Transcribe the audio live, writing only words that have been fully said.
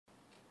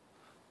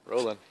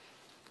Rolling.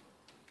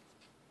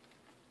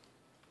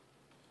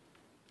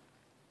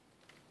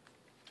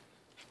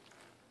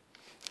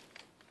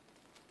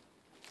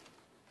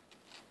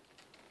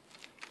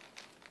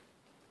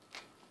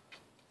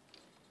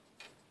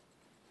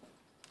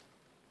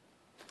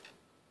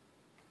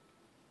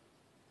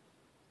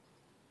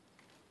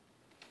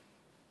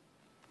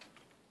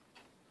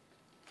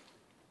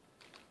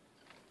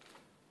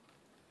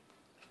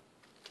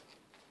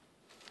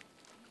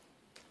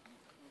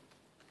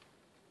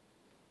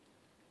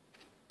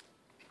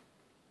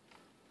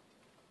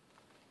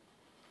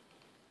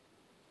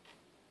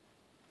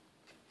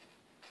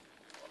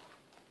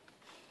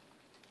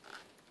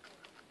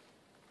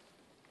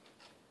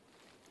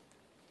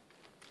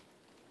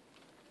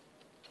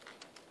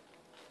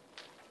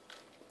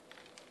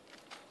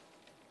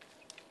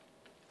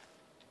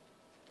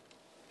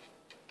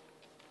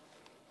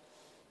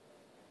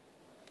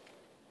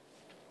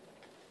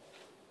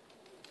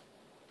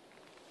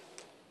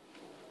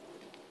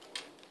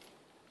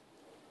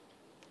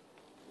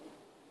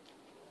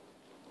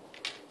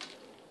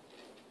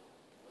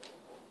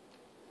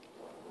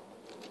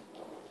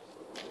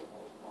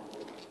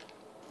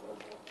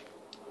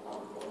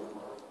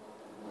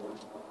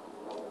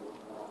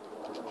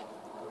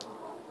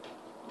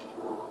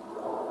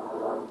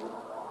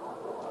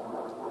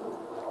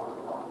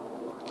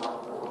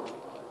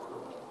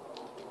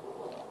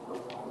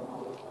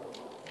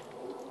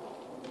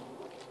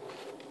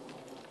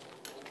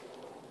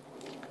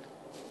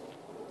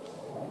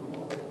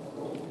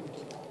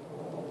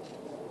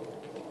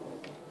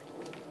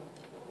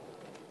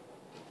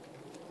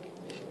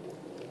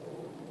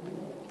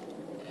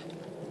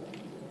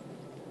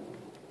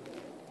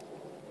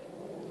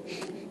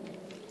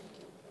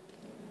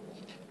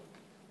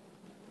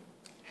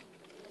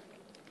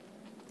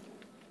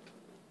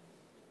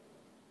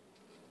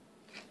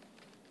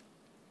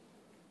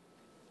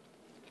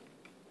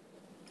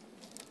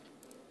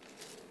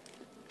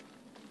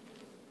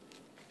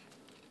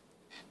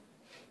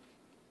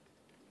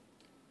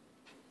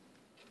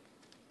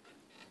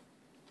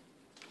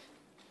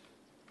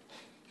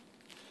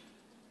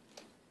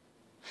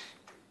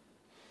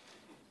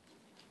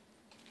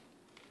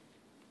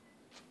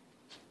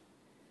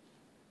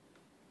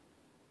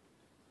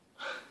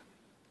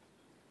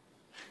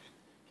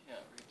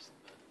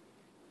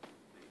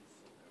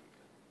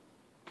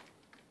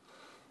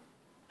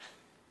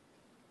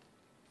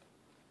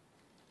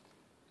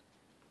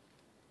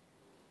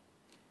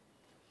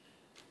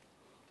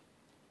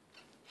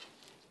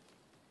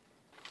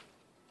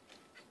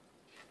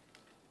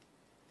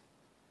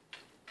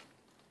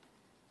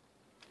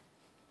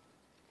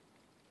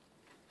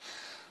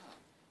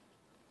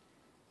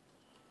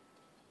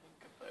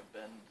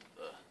 Bend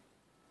the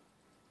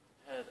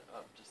head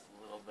up just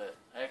a little bit.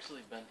 I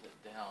actually bent it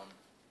down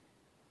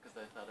because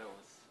I thought it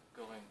was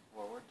going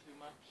forward too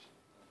much.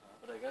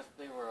 But I guess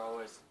they were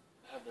always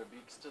had their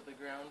beaks to the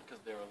ground because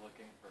they were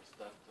looking for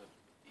stuff to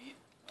eat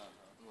and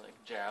like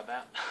jab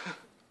at.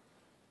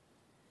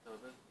 So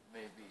this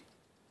may be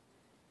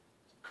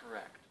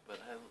correct, but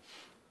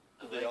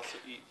Did they also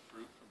eat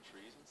fruit from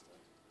trees and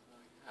stuff?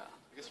 Yeah.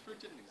 I guess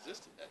fruit didn't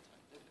exist at that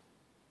time, did it?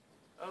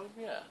 Oh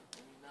yeah,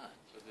 maybe not.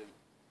 So they.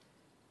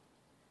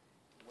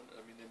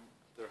 I mean,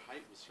 their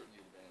height was certainly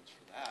an advantage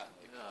for that.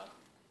 Like, yeah.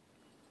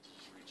 To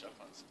just reach up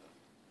on stuff.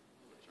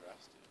 The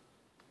giraffes did.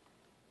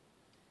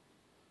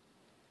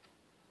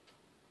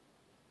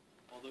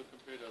 Although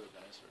compared to other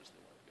dinosaurs,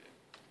 they weren't big.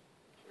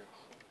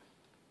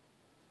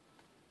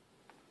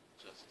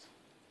 Just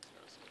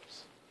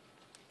pterosaurs.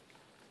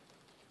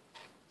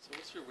 So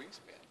what's your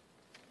wingspan?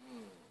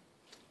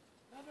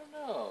 I don't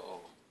know.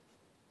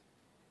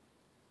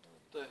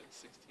 Like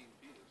 16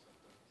 feet or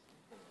something.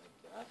 Something like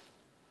that.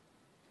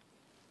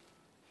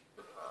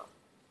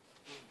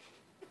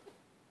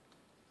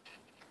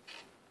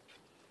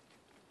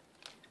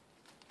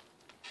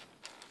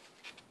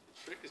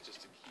 The trick is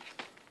just to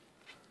keep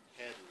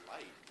head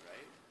light,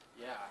 right?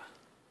 Yeah.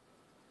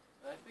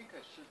 I think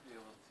I should be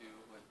able to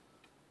with,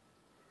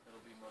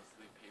 it'll be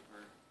mostly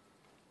paper,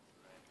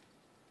 right?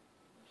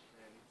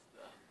 Shiny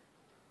stuff.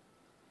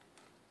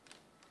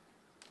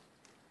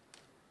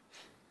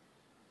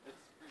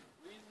 It's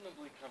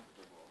reasonably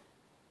comfortable.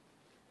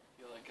 I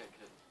feel like I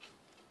could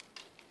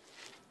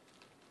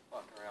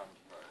walk around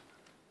for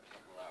a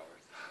couple hours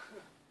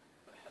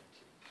if I had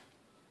to.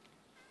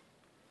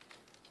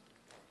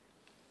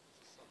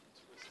 Something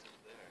twisted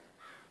there.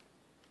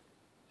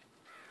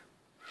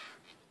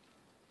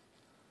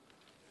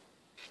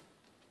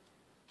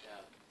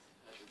 Yeah,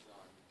 head is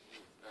on.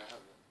 I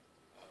haven't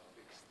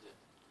fixed it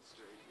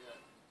straight yet.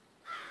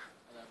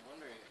 And I'm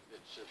wondering if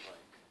it should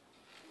like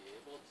be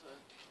able to